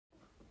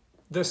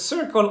The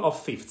circle of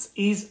fifths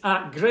is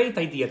a great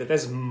idea that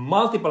has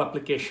multiple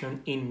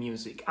applications in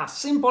music. A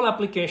simple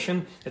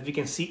application that we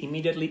can see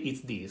immediately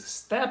is this.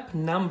 Step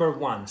number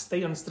 1,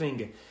 stay on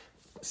string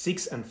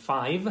 6 and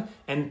 5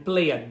 and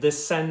play a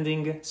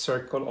descending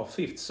circle of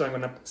fifths. So I'm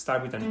going to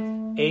start with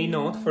an A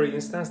note, for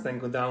instance, then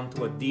go down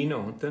to a D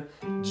note,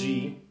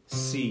 G,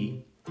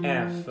 C,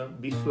 F,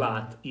 B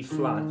flat, E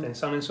flat, and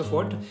so on and so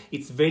forth.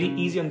 It's very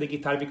easy on the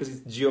guitar because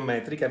it's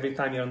geometric. Every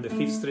time you're on the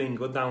 5th string,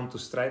 go down to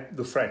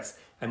frets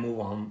and move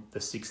on the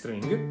 6th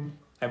string.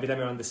 Every time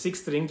you're on the 6th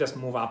string, just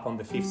move up on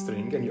the 5th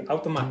string and you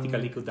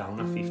automatically go down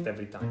a 5th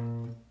every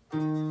time.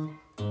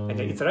 And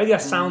it's already a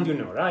sound you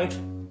know, right?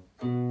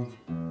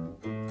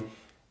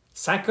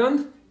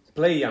 Second,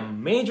 play a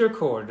major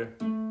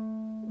chord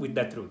with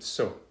that root.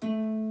 So,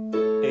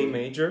 A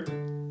major,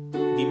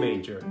 D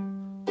major,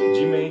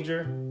 G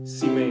major,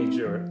 C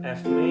major,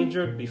 F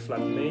major, B flat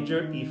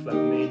major, E flat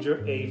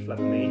major, A flat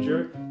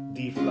major,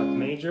 D flat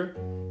major,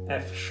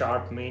 F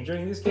sharp major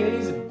in this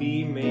case,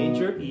 B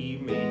major, E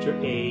major,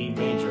 A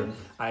major.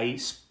 I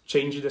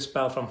changed the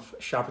spell from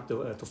sharp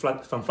to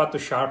flat, from flat to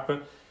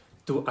sharp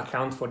to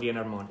account for the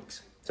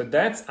enharmonics. So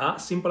that's a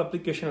simple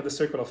application of the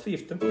circle of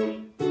fifth.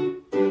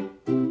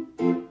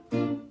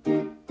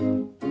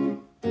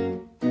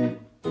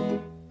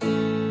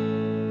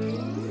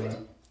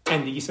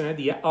 And it gives an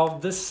idea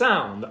of the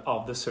sound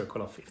of the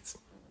circle of fifths.